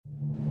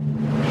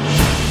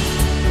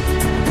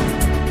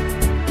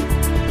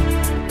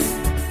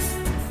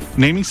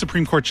Naming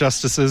Supreme Court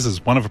justices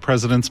is one of a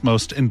president's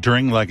most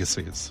enduring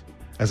legacies.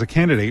 As a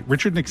candidate,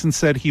 Richard Nixon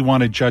said he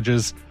wanted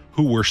judges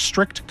who were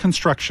strict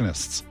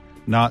constructionists,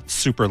 not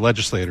super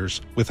legislators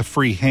with a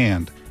free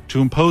hand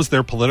to impose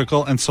their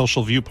political and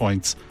social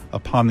viewpoints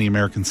upon the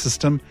American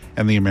system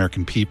and the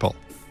American people.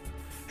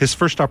 His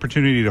first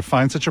opportunity to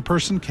find such a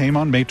person came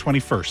on May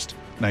 21st,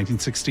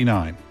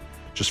 1969,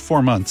 just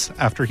 4 months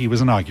after he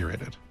was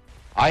inaugurated.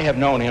 I have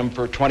known him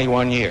for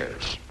 21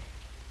 years,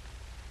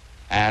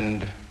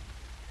 and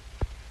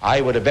I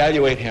would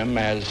evaluate him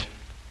as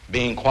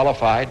being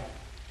qualified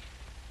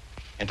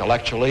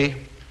intellectually,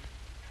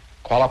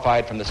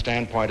 qualified from the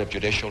standpoint of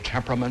judicial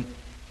temperament,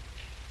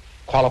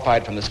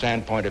 qualified from the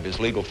standpoint of his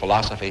legal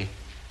philosophy,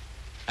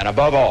 and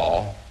above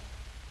all,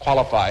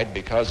 qualified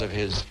because of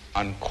his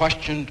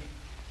unquestioned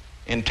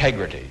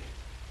integrity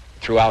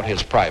throughout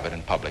his private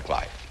and public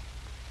life.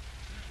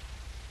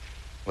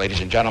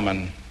 Ladies and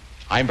gentlemen,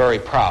 I'm very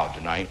proud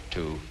tonight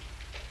to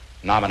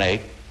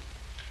nominate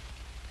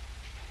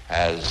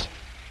as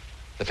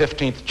the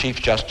 15th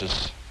Chief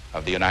Justice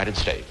of the United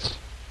States,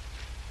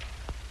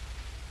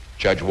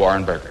 Judge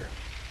Warren Burger.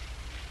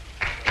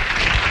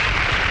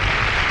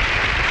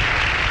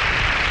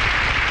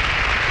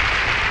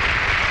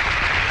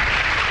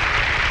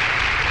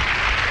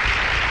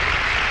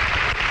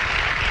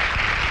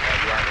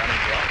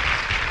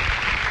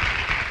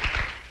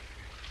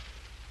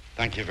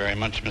 Thank you very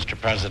much, Mr.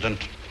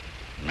 President,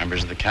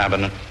 members of the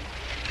Cabinet,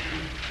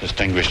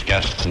 distinguished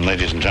guests, and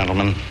ladies and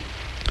gentlemen.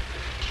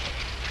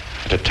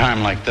 At a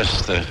time like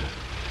this, the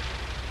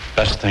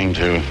best thing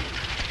to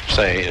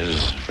say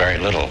is very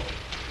little.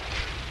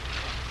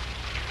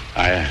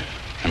 I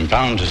am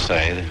bound to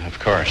say, of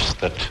course,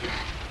 that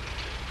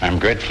I'm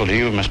grateful to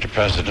you, Mr.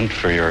 President,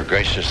 for your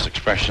gracious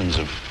expressions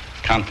of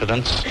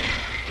confidence.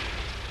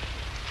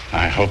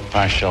 I hope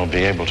I shall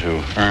be able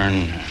to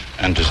earn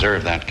and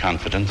deserve that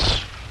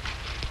confidence.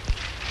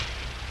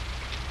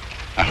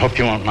 I hope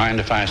you won't mind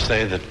if I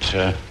say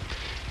that,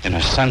 in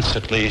a sense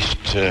at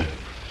least,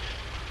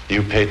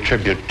 you pay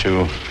tribute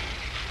to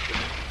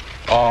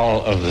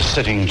all of the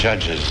sitting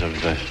judges of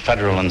the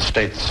federal and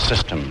state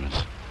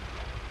systems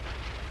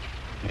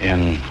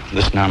in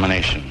this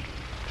nomination.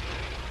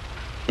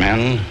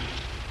 Men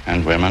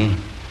and women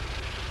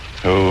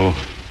who,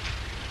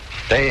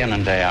 day in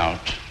and day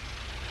out,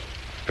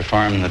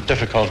 perform the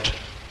difficult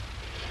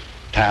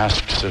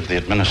tasks of the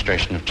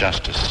administration of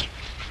justice.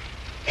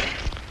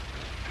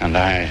 And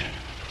I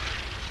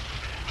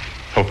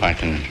hope I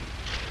can,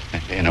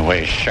 in a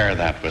way, share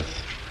that with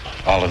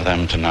all of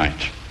them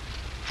tonight.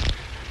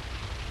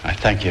 I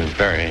thank you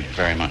very,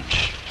 very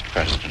much, Mr.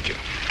 President.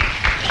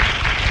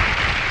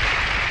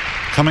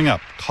 Coming up,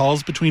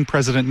 calls between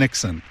President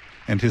Nixon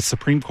and his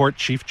Supreme Court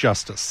Chief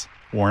Justice,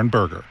 Warren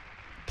Burger,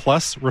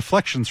 plus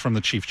reflections from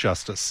the Chief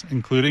Justice,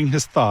 including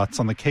his thoughts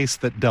on the case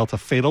that dealt a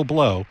fatal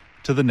blow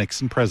to the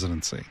Nixon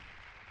presidency.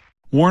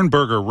 Warren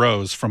Burger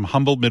rose from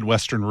humble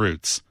Midwestern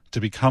roots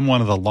to become one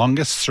of the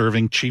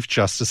longest-serving Chief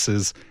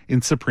Justices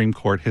in Supreme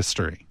Court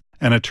history.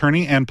 An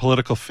attorney and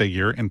political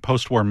figure in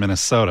post-war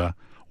Minnesota,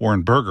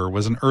 Warren Burger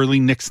was an early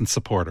Nixon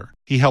supporter.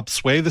 He helped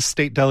sway the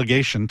state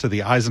delegation to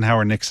the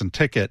Eisenhower-Nixon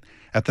ticket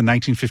at the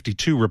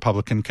 1952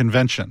 Republican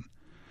Convention.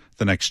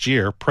 The next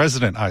year,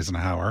 President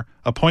Eisenhower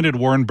appointed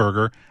Warren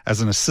Burger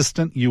as an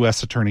assistant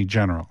U.S. Attorney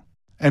General.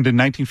 And in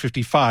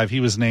 1955, he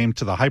was named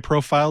to the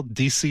high-profile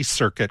D.C.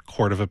 Circuit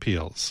Court of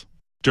Appeals.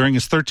 During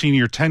his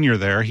 13-year tenure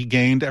there, he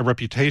gained a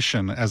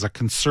reputation as a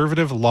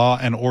conservative law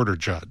and order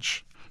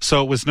judge.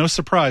 So it was no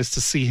surprise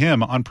to see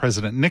him on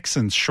President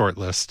Nixon's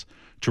shortlist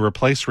to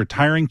replace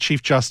retiring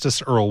Chief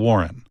Justice Earl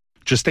Warren.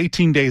 Just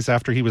 18 days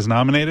after he was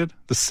nominated,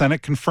 the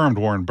Senate confirmed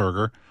Warren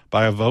Burger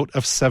by a vote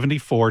of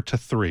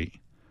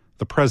 74-3.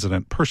 The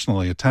president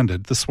personally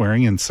attended the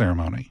swearing-in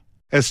ceremony.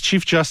 As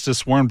Chief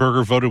Justice, Warren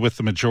Burger voted with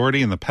the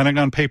majority in the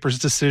Pentagon Papers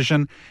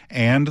decision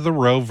and the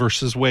Roe v.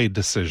 Wade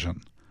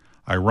decision.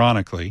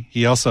 Ironically,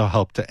 he also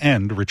helped to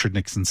end Richard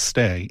Nixon's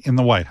stay in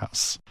the White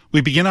House. We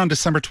begin on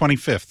December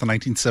 25th,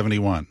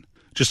 1971.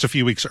 Just a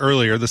few weeks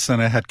earlier, the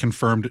Senate had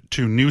confirmed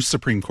 2 new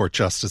Supreme Court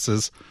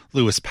justices,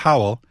 Lewis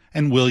Powell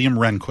and William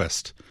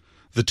Rehnquist.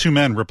 The 2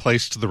 men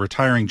replaced the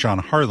retiring John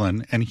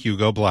Harlan and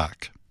Hugo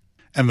Black.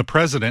 And the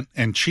President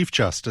and Chief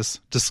Justice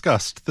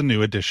discussed the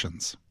new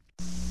additions.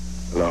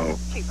 Hello.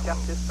 Chief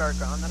Justice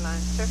Burger on the line,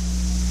 sir.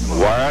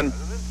 Warren,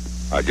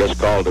 I just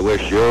called to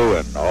wish you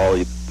and all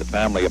the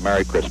family a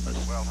Merry Christmas.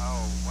 Well, how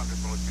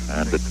wonderful of you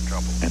And to take the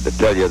trouble. and to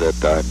tell you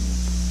that I'm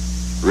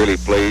really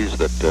pleased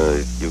that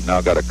you've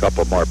now got a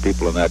couple more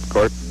people in that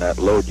court, and that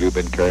load you've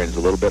been carrying is a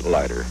little bit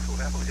lighter. Well,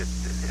 it is.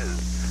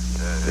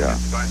 Yeah.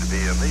 It's going to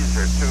be, and these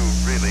are 2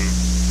 really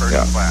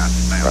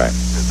first-class men Right.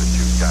 that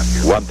you've got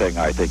here. One thing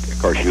I think, of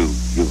course,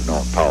 you've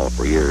known Powell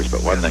for years,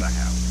 but one Yes, I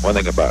have.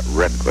 thing about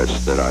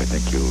Rehnquist that I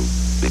think you'll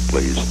be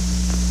pleased.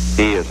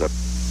 He is a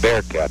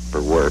bearcat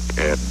for work,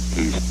 and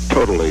he's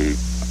totally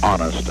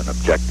honest and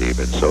objective,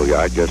 and so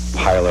I just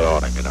pile it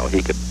on him.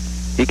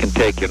 He can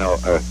take.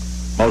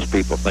 Most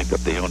people think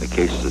that the only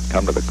cases that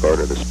come to the court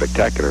are the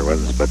spectacular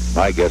ones, but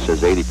my guess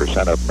is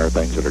 80% of them are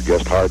things that are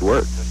just hard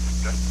work.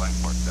 Just plain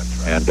work, that's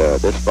right. And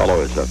this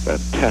fellow is a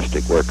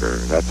fantastic worker.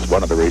 That's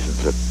one of the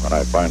reasons that when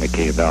I finally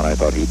came down, I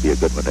thought he'd be a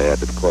good one to add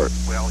to the court.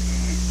 Well,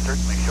 he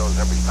certainly shows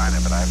every sign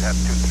of it. I've had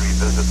 2-3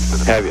 visits to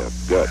the... Have you?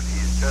 Good. And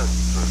he's just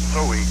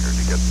so eager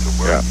to get to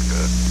work.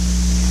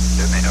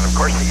 And of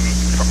course,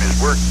 from his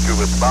work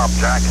with Bob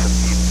Jackson,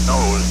 he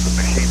knows the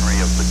machinery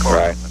of the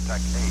court and the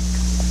technique.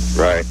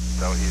 Right.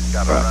 So he's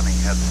got a running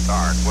head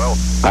start. Well,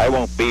 I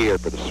won't be here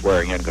for the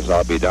swearing in because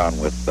I'll be down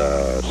with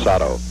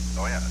Sato.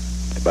 Oh, yeah.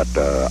 But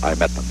I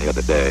met them the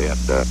other day and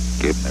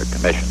gave them their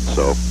commission.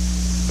 So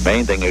the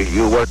main thing is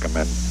you work them.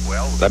 And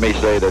let me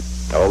say that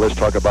all this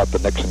talk about the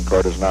Nixon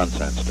court is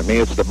nonsense. To me,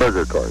 it's the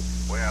Burger court.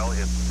 Well,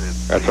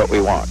 that's what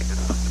we want.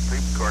 It's the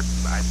Supreme Court.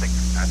 I think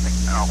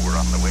now we're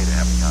on the way to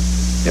having a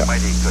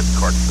mighty good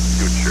court for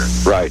the future.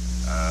 Right.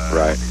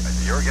 Right.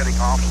 You're getting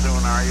off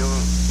soon, are you?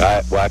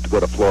 I have to go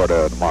to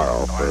Florida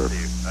tomorrow for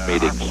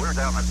meetings. We're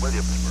down at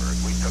Williamsburg.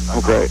 We took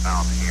a house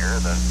down here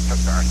that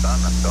took our son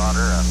and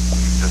daughter, and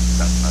we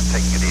just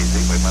taking it easy.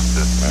 We went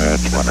to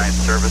the night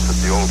service at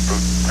the old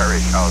Bruton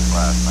Parish House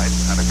last night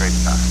and had a great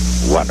time.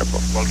 Wonderful.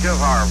 Well, give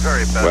our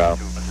very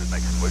best to Mrs.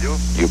 Nixon, will you?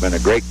 You've been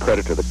a great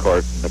credit to the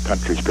court, and the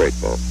country's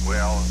grateful.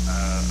 Well,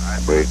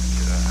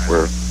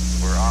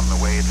 we're on the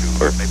way to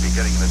maybe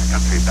getting this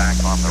country back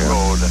on the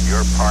road, and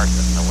your part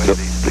in the way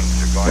these things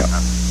are going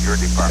and your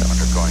department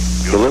are going.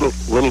 It's a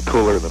little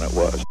cooler than it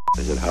was.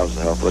 I said, how's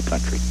the health of the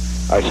country?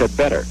 I said,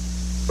 better.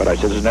 But I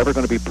said, it's never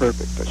going to be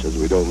perfect. I said,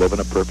 we don't live in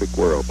a perfect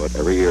world, but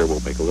every year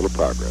we'll make a little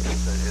progress.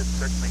 It's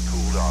certainly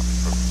cooled off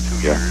from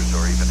 2 years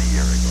or even a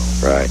year ago.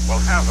 Right. Well,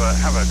 have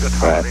a good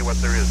holiday, what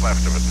there is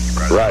left of it, Mr.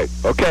 President. Right.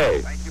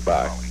 Okay. Thank you.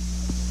 Bye.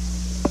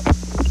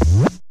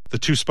 The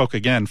two spoke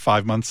again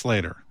 5 months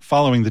later,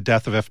 following the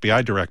death of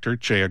FBI Director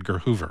J. Edgar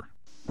Hoover.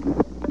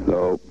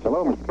 Hello,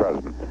 Mr.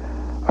 President.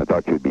 I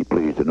thought you'd be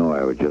pleased to know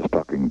I was just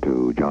talking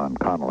to John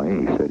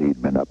Connolly. He said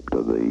he'd been up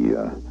to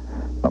the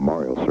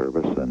memorial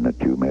service and that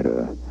you made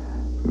a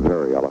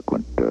very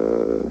eloquent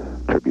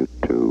tribute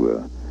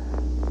to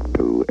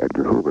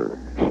Edgar Hoover.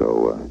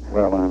 So,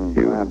 I'm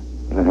glad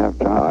to have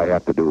John. I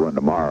have to do one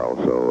tomorrow,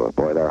 so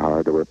boy, they're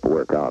hard to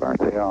work out, aren't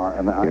they? They are,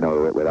 and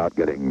without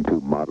getting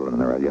too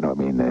maudlin,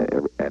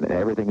 and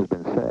everything has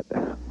been said.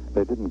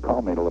 They didn't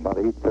call me till about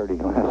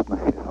 8:30 last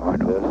night on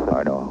this.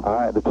 I know.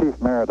 The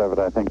chief merit of it,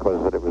 I think,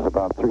 was that it was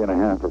about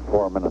 3.5 or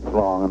 4 minutes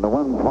long. And the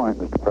one point,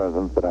 Mr.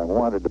 President, that I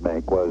wanted to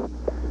make was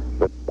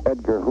that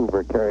Edgar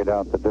Hoover carried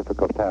out the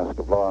difficult task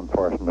of law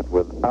enforcement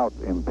without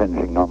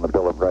impinging on the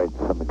Bill of Rights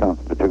and the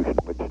Constitution,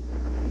 which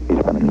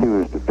he's been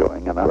accused of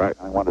doing. And I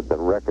wanted the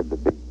record to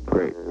be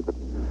clear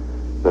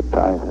that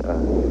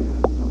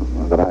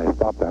I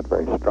thought that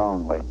very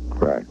strongly.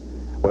 Right.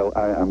 Well,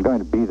 I'm going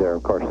to be there,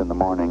 of course, in the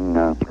morning.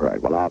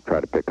 Right. Well, I'll try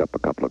to pick up a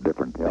couple of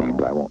different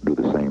themes. I won't do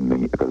the same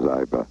thing because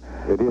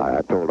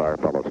I've told our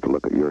fellows to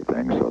look at your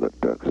thing so that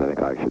because I think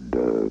I should,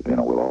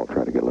 we'll all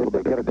try to get a little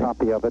bit. Get a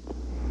copy of it.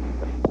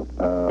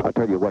 I'll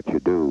tell you what you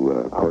do.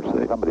 Of course,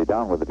 somebody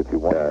down with it if you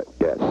want.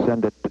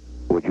 Send it.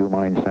 Would you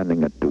mind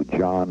sending it to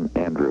John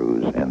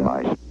Andrews in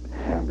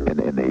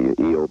the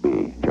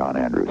EOB? John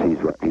Andrews.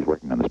 He's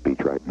working on the speech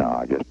right now.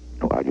 I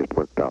just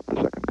worked out the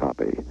second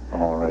copy.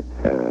 All right.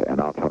 And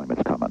I'll tell him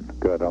it's coming.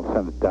 Good. I'll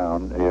send it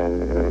down.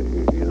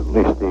 At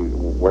least see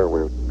where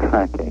we're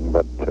tracking.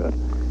 But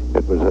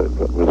it was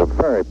a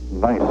very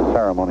nice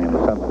ceremony in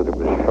the sense that it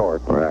was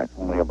short. Right.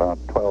 Only about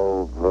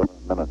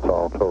 12 minutes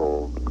all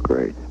told.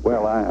 Great.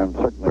 Well, I'm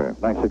certainly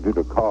nice of you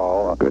to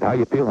call. Good. How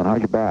you feeling? How's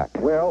your back?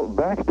 Well,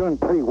 back's doing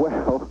pretty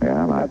well.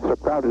 Yeah, I'm so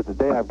crowded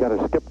today. I've got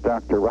to skip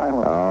Dr.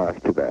 Ryland. Oh,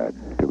 that's too bad.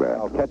 Too bad.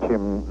 I'll catch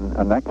him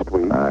next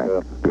week. All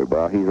right. Good.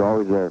 Well, he's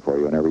always there for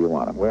you whenever you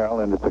want him. Well,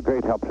 and it's a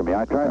great help to me.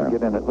 I try to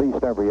get in at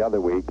least every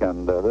other week,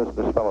 and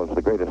this fellow's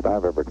the greatest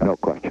I've ever come. No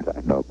question.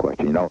 No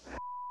question.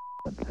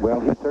 Well,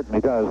 he certainly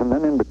does. And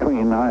then in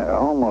between, I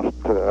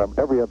almost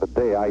every other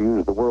day I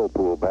use the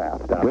Whirlpool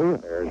bath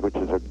downstairs, which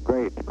is a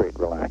great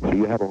relaxer. Do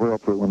you have a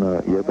Whirlpool in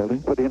your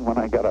building? Put in when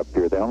I got up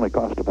here. They only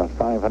cost about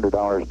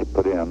 $500 to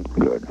put in.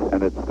 Good.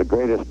 And it's the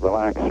greatest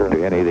relaxer.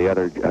 Do any of the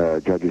other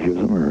judges use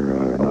them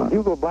or not?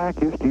 Hugo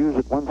Black used to use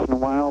it once in a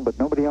while, but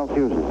nobody else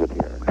uses it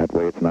here. That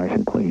way it's nice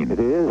and clean. It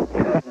is.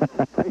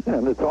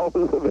 And it's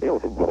always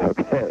available.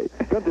 Okay.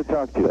 Good to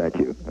talk to you. Thank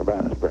you.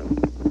 Goodbye, Mr.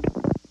 President.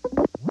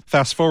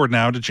 Fast forward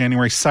now to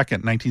January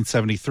 2nd,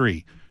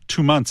 1973.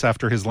 2 months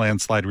after his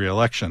landslide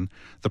re-election,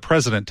 the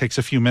president takes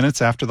a few minutes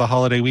after the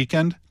holiday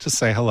weekend to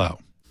say hello.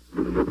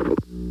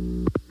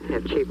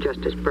 Have Chief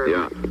Justice Berger.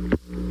 Yeah.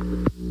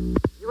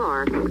 You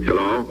are.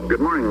 Hello. Good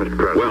morning, Mr.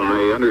 President. Well,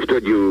 I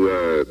understood you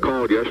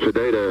called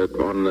yesterday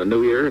on the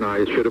New Year, and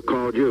I should have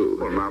called you.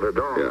 Well, not at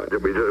all. Yeah.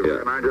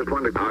 And I just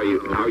wanted to...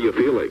 How you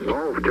feeling?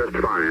 Oh, just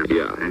fine.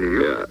 Yeah. And you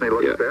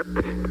look fit?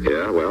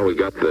 Yeah, well, we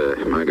got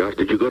my gosh,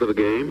 did you go to the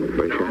game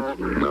by chance?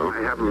 No.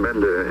 I haven't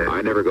been to...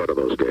 I never go to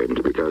those games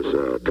because,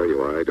 tell you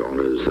why I don't,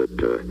 is that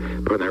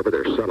whenever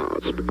they're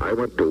sellouts. I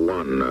went to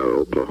one,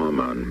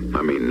 Oklahoma,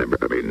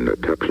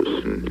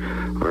 Texas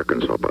and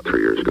Arkansas about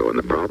 3 years ago, and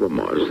the problem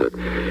was that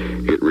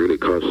it really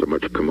caused so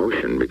much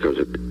commotion because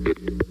it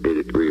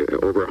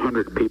over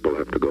 100 people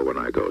have to go when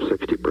I go, 60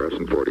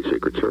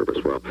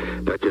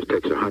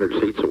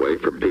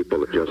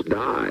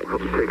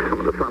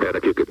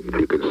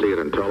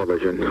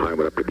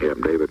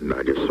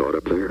 I just saw it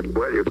up there.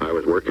 Well, I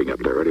was working up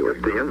there anyway.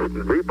 The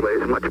instant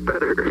replay is much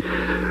better.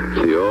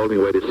 It's the only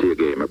way to see a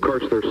game. Of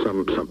course, there's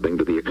something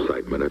to the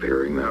excitement of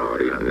hearing the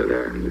audience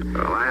there.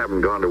 Well, I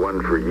haven't gone to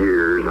one for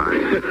years. I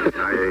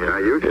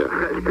usually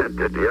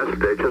did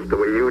yesterday just the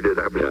way you did.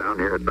 I was down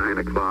here at 9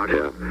 o'clock.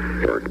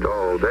 Worked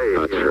all day.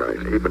 That's right.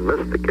 Even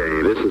missed the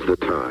game. This is the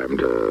time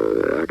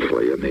to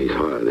actually, in these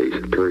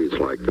periods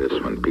like this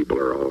when people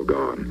are all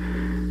gone.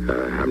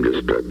 I'm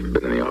just been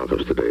in the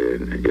office today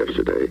and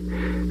yesterday,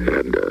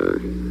 and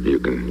you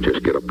can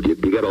just get you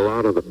get a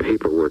lot of the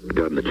paperwork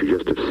done that you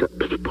just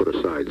have put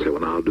aside. Say,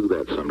 well, I'll do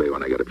that someday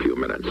when I get a few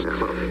minutes.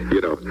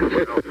 You know.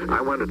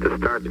 I wanted to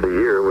start the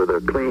year with a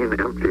clean,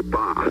 empty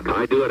box.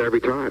 I do it every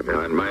time,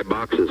 and my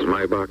box is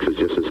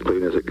just as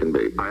clean as it can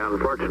be. I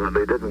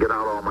unfortunately didn't get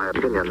out all my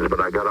opinions, but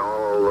I got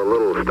all the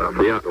little stuff out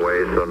of the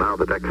way. So now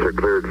the decks are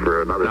cleared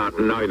for another.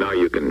 Now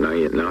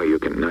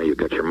you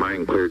got your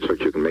mind cleared so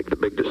that you can make the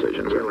big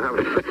decisions. We'll have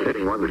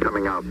one's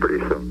coming out pretty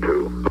soon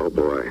too. Oh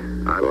boy,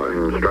 I've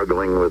been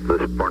struggling with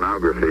this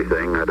pornography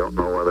thing. I don't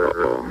know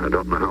I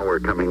don't know how we're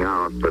coming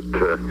out, but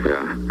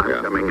I'm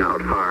coming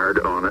out hard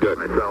on it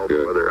myself,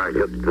 whether I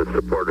get the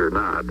support or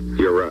not.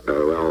 You're right.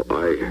 Well,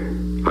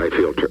 I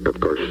feel, of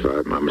course,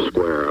 I'm a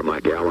square. I'm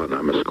like Alan.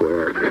 I'm a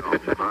square.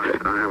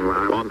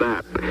 I'm on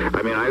that.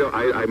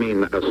 I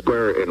mean a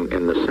square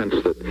in the sense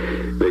that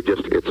they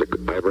just.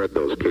 I've read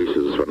those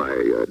cases when I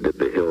did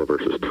the Hill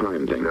versus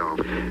Time thing,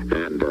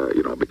 and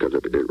because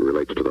it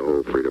relates to the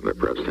whole freedom of the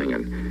press thing,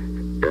 and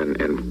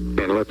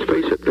let's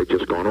face it, they've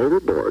just gone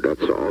overboard.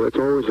 That's all. It's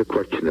always a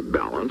question of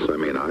balance.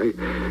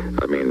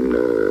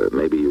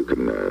 Maybe you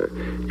can.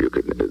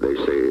 They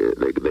say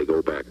they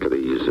go back to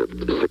these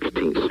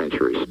 16th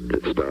century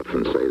stuff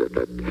and say that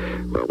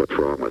well, what's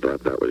wrong with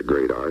that? That was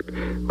great art.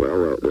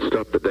 Well, the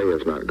stuff today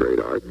is not great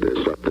art.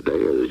 The stuff today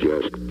is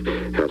just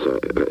has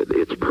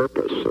its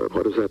purpose.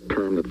 What is that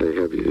term that they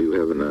have? You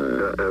have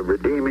a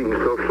redeeming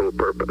social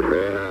purpose.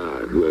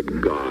 Yeah,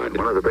 good God.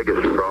 One of the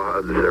biggest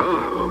frauds.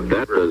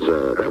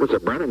 That was a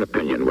Brennan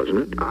opinion,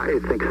 wasn't it? I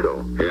think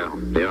so. Yeah.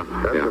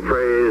 That's a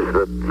phrase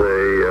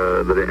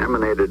that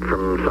emanated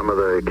from some of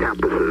the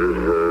campuses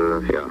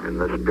in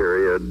this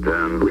period.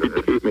 And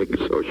redeeming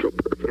social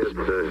purpose.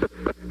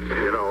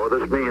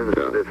 This means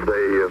that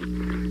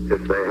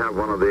if they have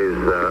one of these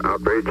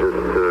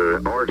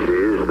outrageous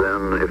orgies,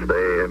 then if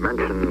they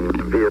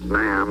mention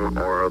Vietnam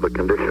or the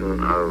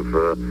condition of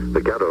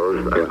the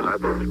ghettos,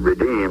 that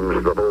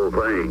redeems the whole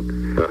thing.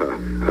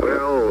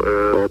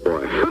 Oh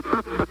boy,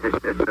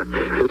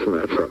 isn't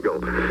that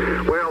something?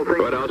 Well,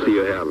 what else do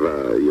you have?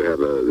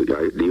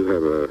 Do you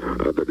have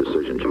other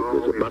decisions?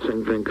 Is the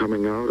busing thing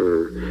coming out,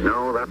 or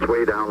no? That's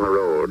way down the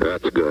road.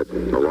 That's good.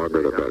 The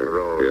longer the better.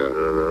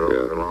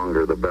 The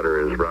longer the better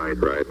is right.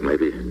 Right.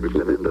 Maybe we've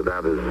been into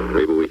that.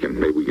 Maybe we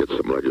get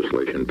some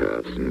legislation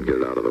passed and get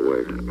it out of the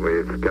way.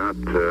 We've got.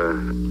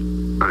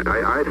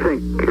 I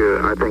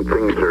think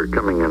things are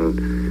coming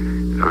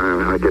in.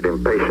 I get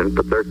impatient,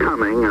 but they're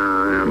coming.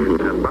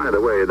 And by the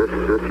way, this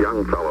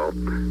young fellow,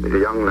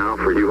 he's young now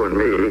for you and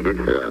me. He's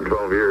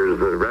 12 years.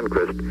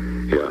 Rehnquist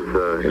is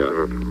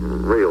a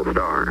real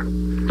star.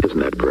 Isn't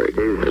that great?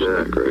 Isn't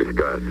that great? He's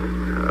good.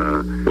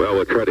 Well,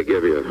 we'll try to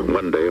give you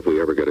one day if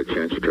we ever get a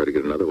chance to try to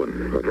get another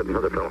one. Get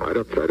another fellow. I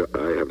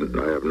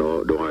have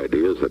no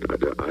ideas.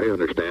 I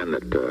understand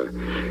that.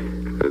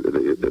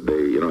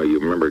 You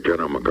remember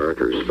General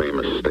MacArthur's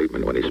famous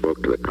statement when he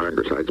spoke to the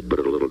Congress. I'd put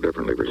it a little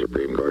differently for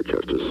Supreme Court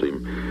Justice.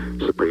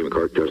 Supreme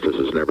Court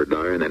Justices never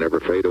die and they never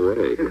fade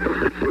away.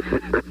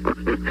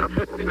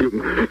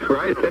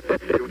 Right?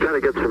 You've got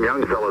to get some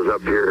young fellows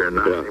up here and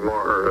not any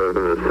more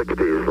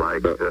 60s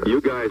like...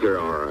 You guys are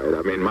all right.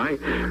 I mean,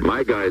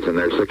 my guys in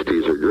their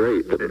 60s are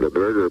great. The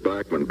Berger,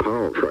 Blackman,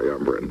 Powell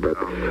triumvirate.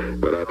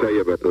 But I'll tell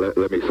you,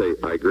 let me say,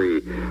 I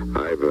agree.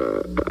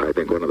 I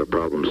think one of the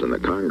problems in the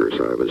Congress,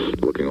 I was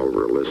looking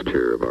over a list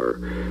here of our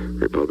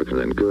Republicans,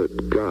 and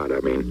good God, I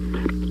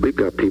mean, we've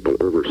got people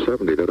over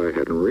 70 that I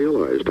hadn't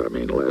realized. I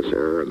mean, Les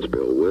Aarons,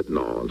 Bill Wood, and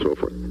all, and so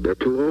forth. They're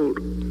too old.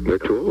 They're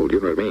too old.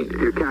 You know what I mean?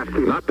 You can't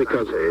keep not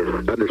because,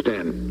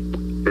 understand,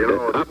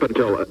 up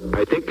until,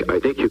 I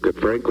think you could,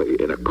 frankly,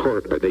 in a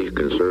court, I think you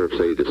can serve,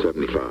 say, to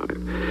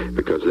 75,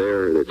 because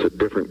it's a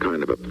different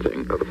kind of a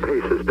thing. The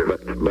pace is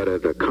different. But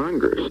at the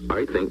Congress,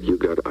 I think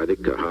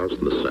the House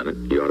and the Senate,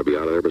 you ought to be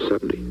out of there by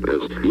 70,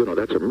 because,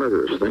 that's a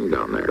murderous thing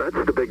down there.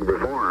 That's the big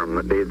reform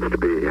that needs to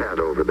be had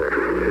over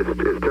there. It's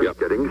just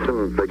getting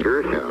some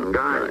vigorous young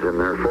guys in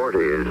their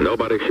 40s.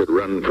 Nobody should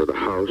run for the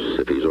House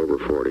if he's over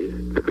 40,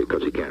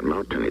 because he can't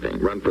mount anything.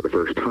 Run for the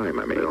first time,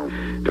 I mean.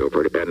 And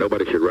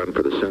nobody should run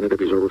for the Senate if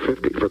he's over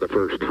 50 for the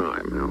first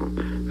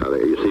time. Now,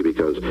 you see,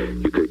 because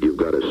you've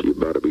got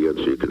to be in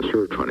so you can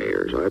serve 20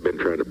 years. I've been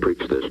trying to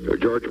preach this.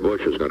 George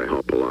Bush is going to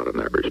help a lot in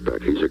that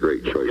respect. He's a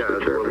great choice for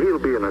chairman. Well, he'll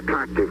be an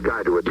attractive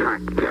guy to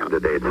attract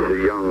candidates.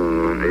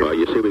 Well,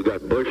 you see, we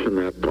got Bush in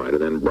that point,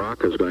 and then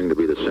Brock is going to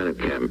be the Senate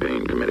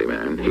campaign committee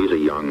man. He's a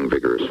young,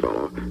 vigorous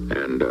fellow.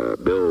 And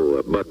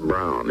Bill Butt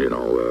Brown, the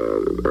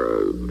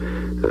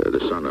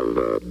son of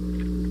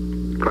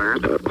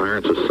Clarence?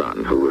 Clarence's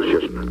son, who was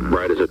just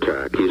bright as a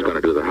tack. He's going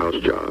to do the house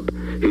job.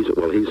 He's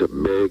a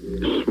big,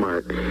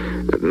 smart,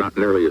 not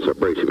nearly as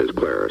abrasive as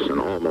Clarence, and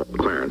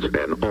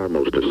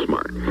almost as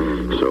smart.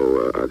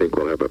 So I think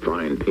we'll have a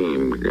fine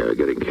team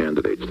getting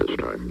candidates this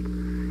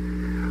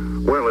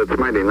time. Well, it's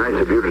mighty nice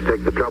of you to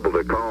take the trouble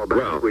to call back.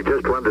 Well, we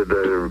just wanted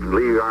to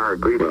leave our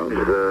greetings.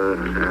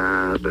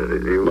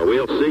 Well,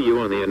 we'll see you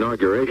on the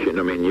inauguration.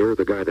 I mean, you're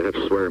the guy that has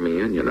to swear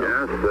me in, you know.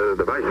 Yes,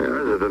 the vice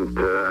president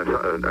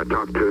I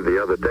talked to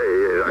the other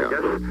day.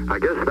 I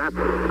guess that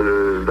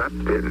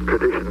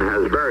tradition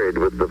has varied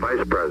with the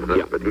vice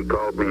president. But he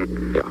called me,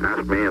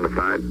 asked me if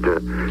I'd do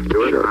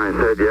it. Sure. I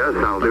said yes.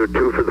 I'll do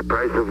two for the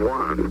price of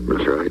one.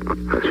 That's right.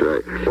 That's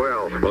right.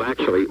 Well,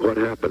 actually, what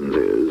happens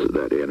is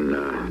that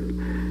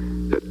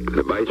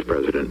the vice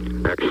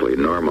president actually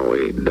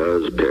normally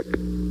does pick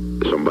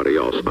somebody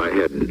else. I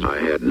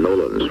had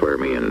Nolan swear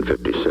me in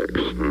 56.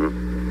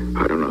 Mm-hmm.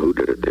 I don't know who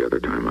did it the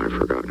other time. I've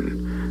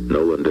forgotten.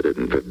 Nolan did it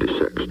in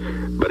 56.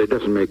 But it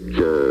doesn't make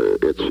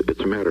it's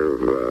a matter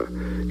of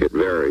it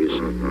varies,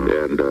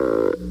 and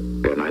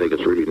I think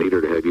it's really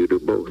neater to have you do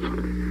both.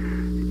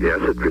 Yes,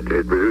 it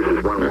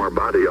produces one more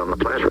body on the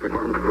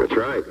platform. That's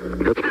right.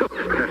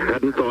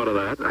 Hadn't thought of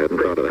that.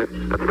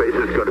 That space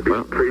is going to be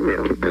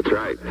premium. That's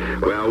right.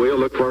 Well, we'll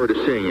look forward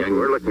to seeing you.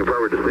 We're looking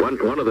forward to seeing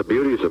you. One of the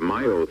beauties of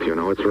my oath,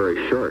 it's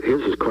very short.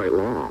 His is quite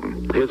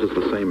long. His is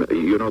the same.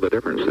 You know the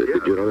difference. Yeah.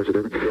 Did you know there's a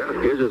difference? Yeah.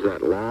 His is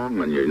that long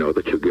one,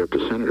 that you give to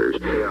senators.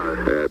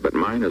 Yeah. But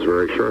mine is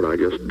very short. I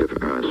just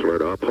swear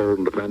to uphold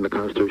and defend the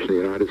Constitution of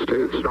the United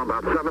States. It's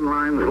about 7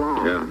 lines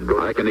long. Yeah.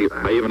 I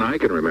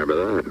can remember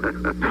that.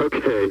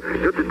 Okay.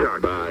 Good to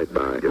talk. Bye.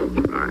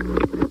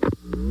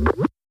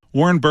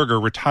 Warren Burger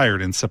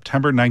retired in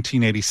September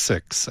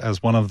 1986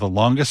 as one of the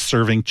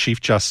longest-serving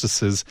Chief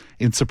Justices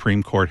in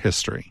Supreme Court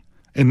history.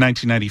 In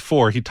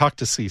 1994, he talked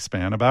to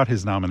C-SPAN about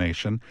his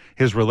nomination,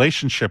 his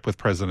relationship with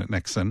President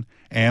Nixon,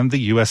 and the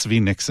U.S. v.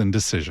 Nixon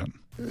decision.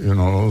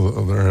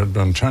 There had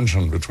been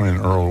tension between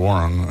Earl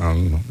Warren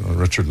and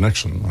Richard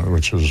Nixon,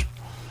 which is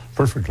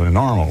perfectly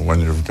normal when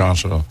you've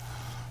got a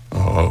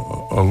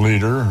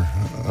leader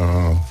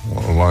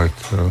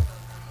like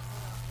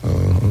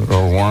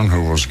Earl Warren,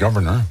 who was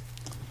governor,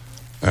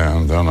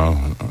 and then a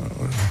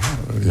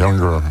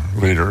younger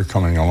leader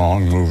coming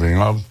along, moving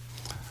up.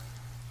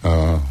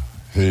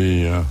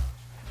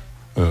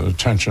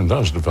 Tension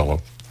does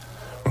develop.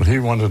 But he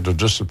wanted to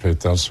dissipate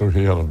that, so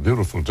he had a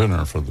beautiful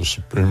dinner for the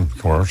Supreme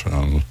Court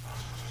and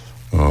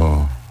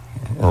Earl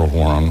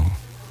Warren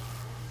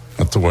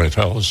at the White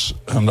House,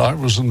 and I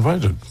was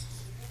invited,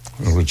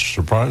 which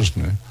surprised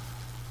me.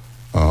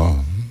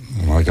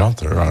 When I got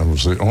there, I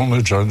was the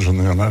only judge in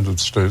the United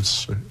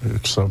States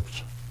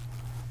except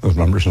the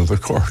members of the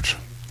court.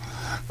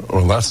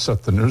 Well, that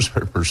set the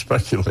newspaper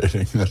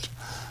speculating that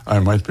I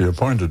might be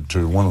appointed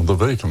to one of the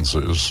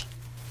vacancies.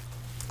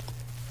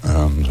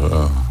 And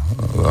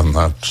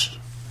that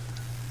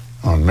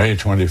on May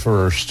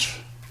 21st,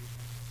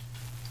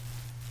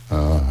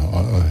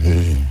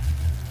 he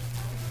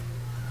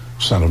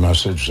sent a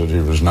message that he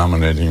was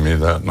nominating me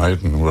that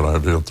night, and would I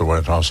be at the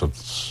White House at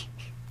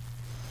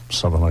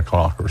 7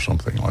 o'clock or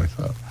something like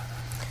that.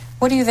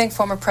 What do you think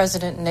former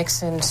President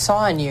Nixon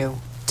saw in you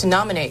to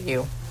nominate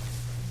you?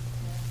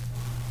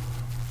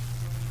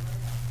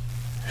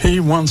 He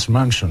once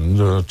mentioned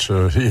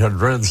that he had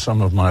read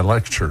some of my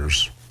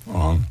lectures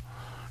on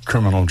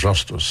criminal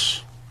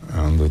justice,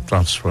 and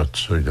that's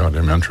what got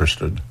him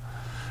interested.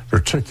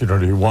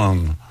 Particularly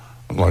one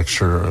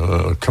lecture,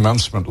 a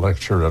commencement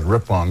lecture at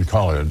Ripon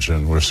College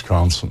in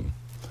Wisconsin.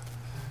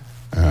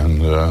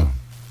 And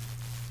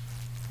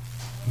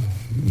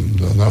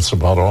that's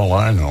about all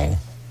I know.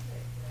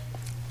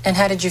 And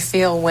how did you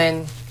feel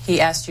when he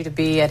asked you to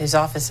be at his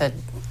office at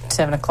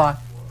 7 o'clock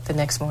the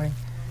next morning?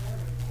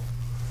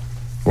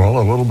 Well,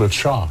 a little bit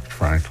shocked,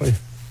 frankly,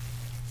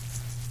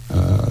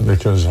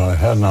 because I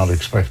had not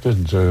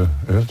expected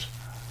it.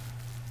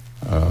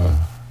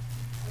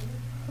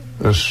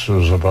 This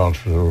was about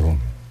 1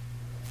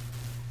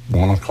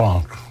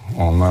 o'clock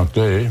on that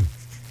day,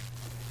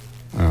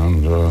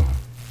 and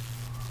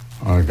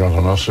I got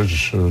a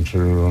message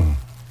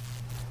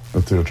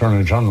that the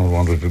Attorney General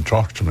wanted to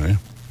talk to me.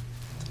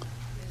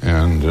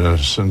 And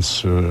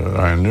since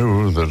I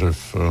knew that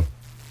if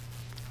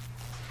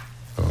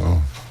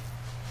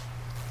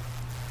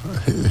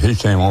he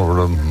came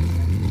over to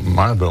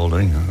my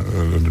building,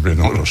 to be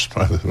noticed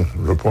by the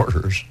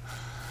reporters,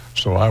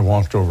 so I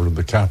walked over to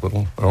the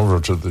Capitol, over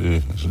to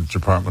the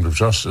Department of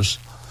Justice.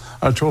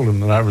 I told him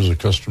that I was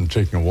accustomed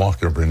to taking a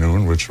walk every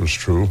noon, which was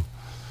true,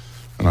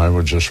 and I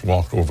would just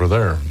walk over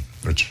there,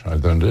 which I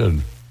then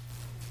did.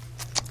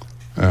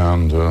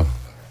 And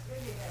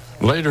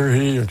later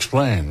he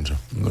explained,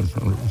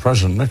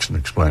 President Nixon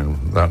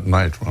explained that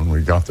night when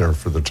we got there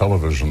for the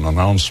television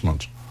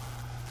announcement,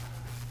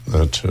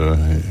 that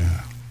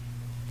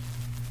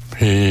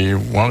he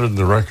wanted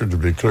the record to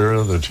be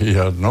clear that he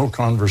had no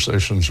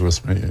conversations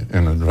with me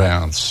in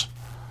advance.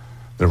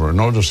 There were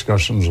no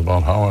discussions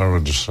about how I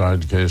would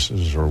decide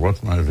cases or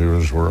what my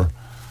views were.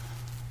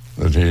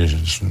 that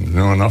he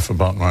knew enough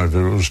about my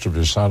views to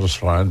be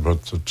satisfied,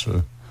 but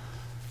that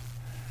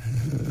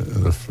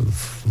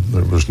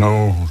there was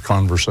no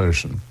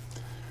conversation.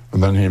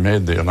 And then he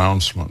made the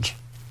announcement,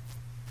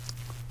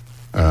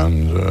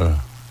 and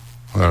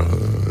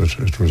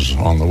it was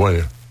on the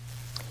way.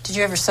 Did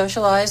you ever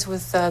socialize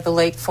with the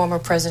late former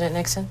President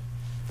Nixon?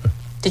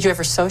 Did you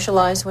ever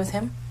socialize with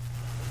him?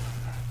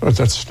 At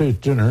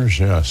state dinners,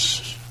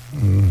 yes.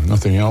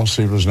 Nothing else.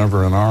 He was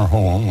never in our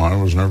home. I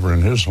was never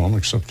in his home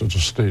except at a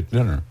state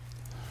dinner,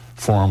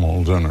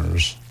 formal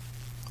dinners.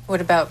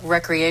 What about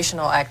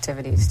recreational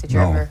activities? Did you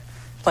ever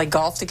play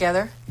golf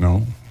together?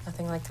 No.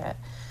 Nothing like that.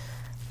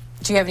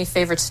 Do you have any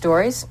favorite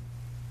stories?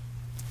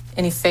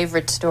 Any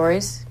favorite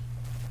stories?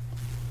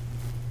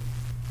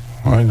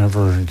 I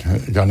never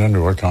got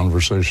into a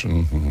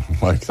conversation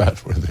like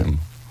that with him.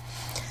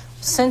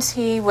 Since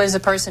he was a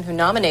person who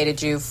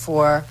nominated you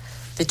for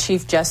the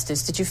Chief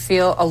Justice, did you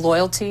feel a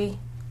loyalty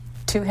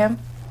to him?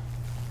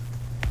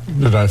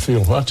 Did I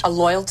feel what? A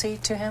loyalty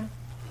to him?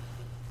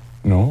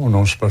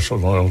 No special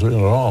loyalty at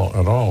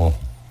all.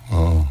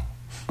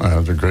 I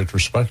had a great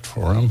respect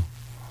for him.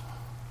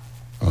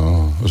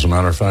 As a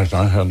matter of fact,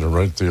 I had to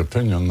write the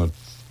opinion that,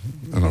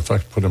 in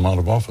effect, put him out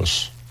of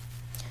office.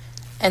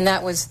 And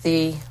that was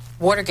the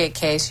Watergate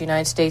case,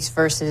 United States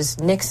versus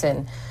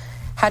Nixon.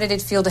 How did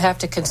it feel to have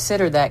to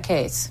consider that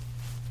case?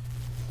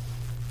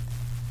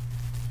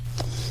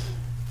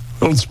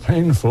 Well, it's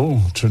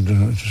painful to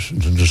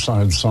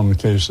decide some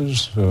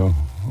cases,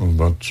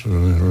 but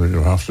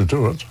you have to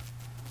do it.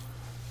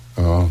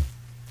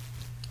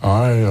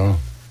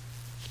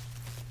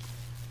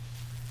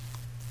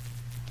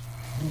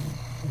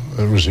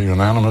 It was a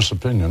unanimous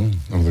opinion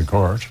of the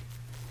court,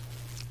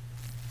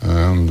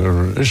 and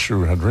the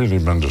issue had really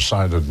been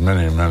decided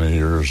many, many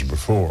years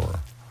before,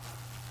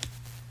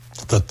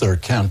 that there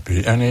can't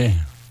be any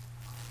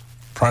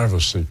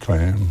privacy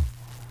claim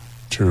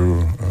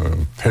to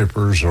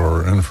papers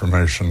or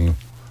information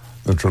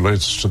that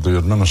relates to the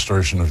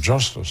administration of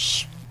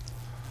justice.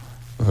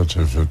 That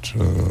if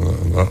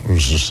that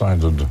was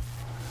decided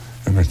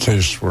in a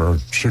case where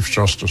Chief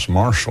Justice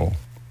Marshall,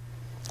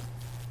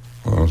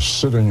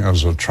 sitting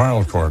as a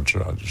trial court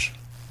judge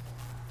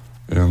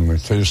in the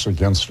case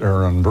against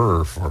Aaron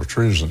Burr for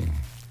treason,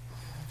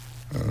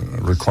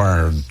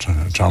 required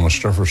Thomas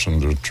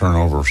Jefferson to turn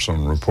over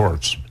some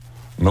reports,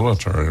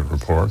 military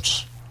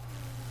reports,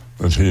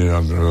 that he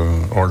had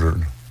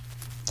ordered.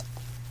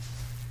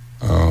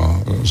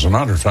 As a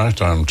matter of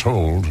fact, I'm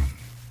told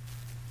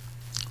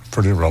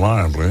pretty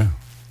reliably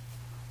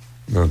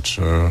that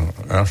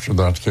after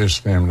that case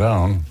came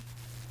down,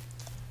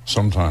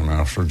 sometime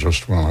after,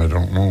 just when I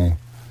don't know,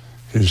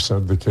 he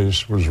said the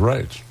case was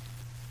right.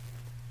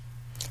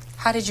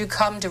 How did you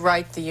come to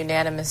write the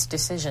unanimous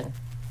decision?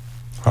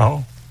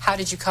 How? How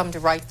did you come to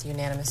write the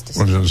unanimous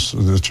decision? Well,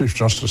 the Chief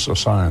Justice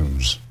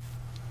assigns,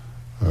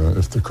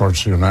 if the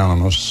court's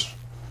unanimous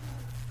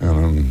in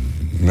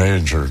a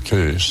major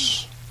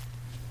case,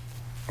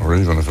 or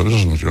even if it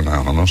isn't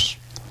unanimous,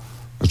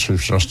 the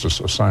Chief Justice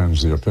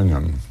assigns the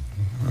opinion,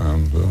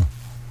 and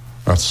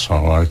that's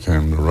how I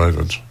came to write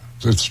it.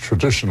 It's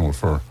traditional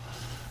for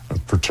a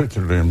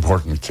particularly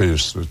important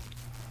case that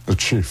the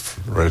Chief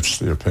writes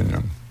the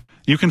opinion.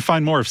 You can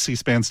find more of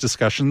C-SPAN's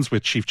discussions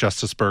with Chief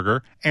Justice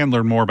Burger and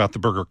learn more about the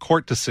Burger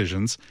court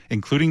decisions,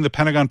 including the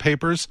Pentagon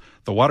Papers,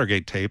 the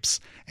Watergate tapes,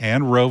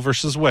 and Roe v.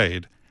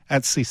 Wade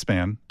at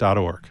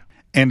cspan.org.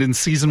 And in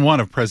Season 1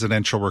 of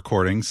Presidential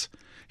Recordings,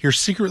 hear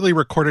secretly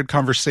recorded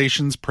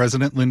conversations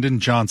President Lyndon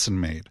Johnson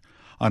made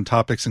on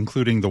topics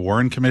including the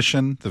Warren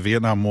Commission, the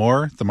Vietnam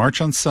War, the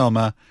March on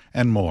Selma,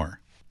 and more.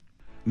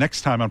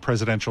 Next time on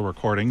Presidential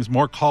Recordings,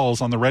 more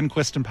calls on the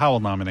Rehnquist and Powell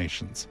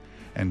nominations,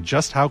 and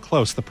just how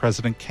close the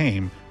president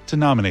came to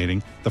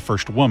nominating the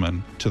first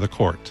woman to the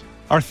court.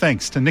 Our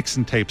thanks to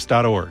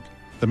NixonTapes.org,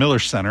 the Miller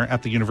Center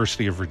at the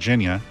University of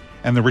Virginia,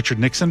 and the Richard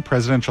Nixon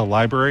Presidential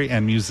Library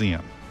and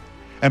Museum.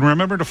 And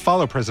remember to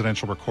follow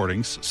Presidential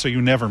Recordings so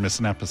you never miss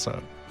an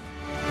episode.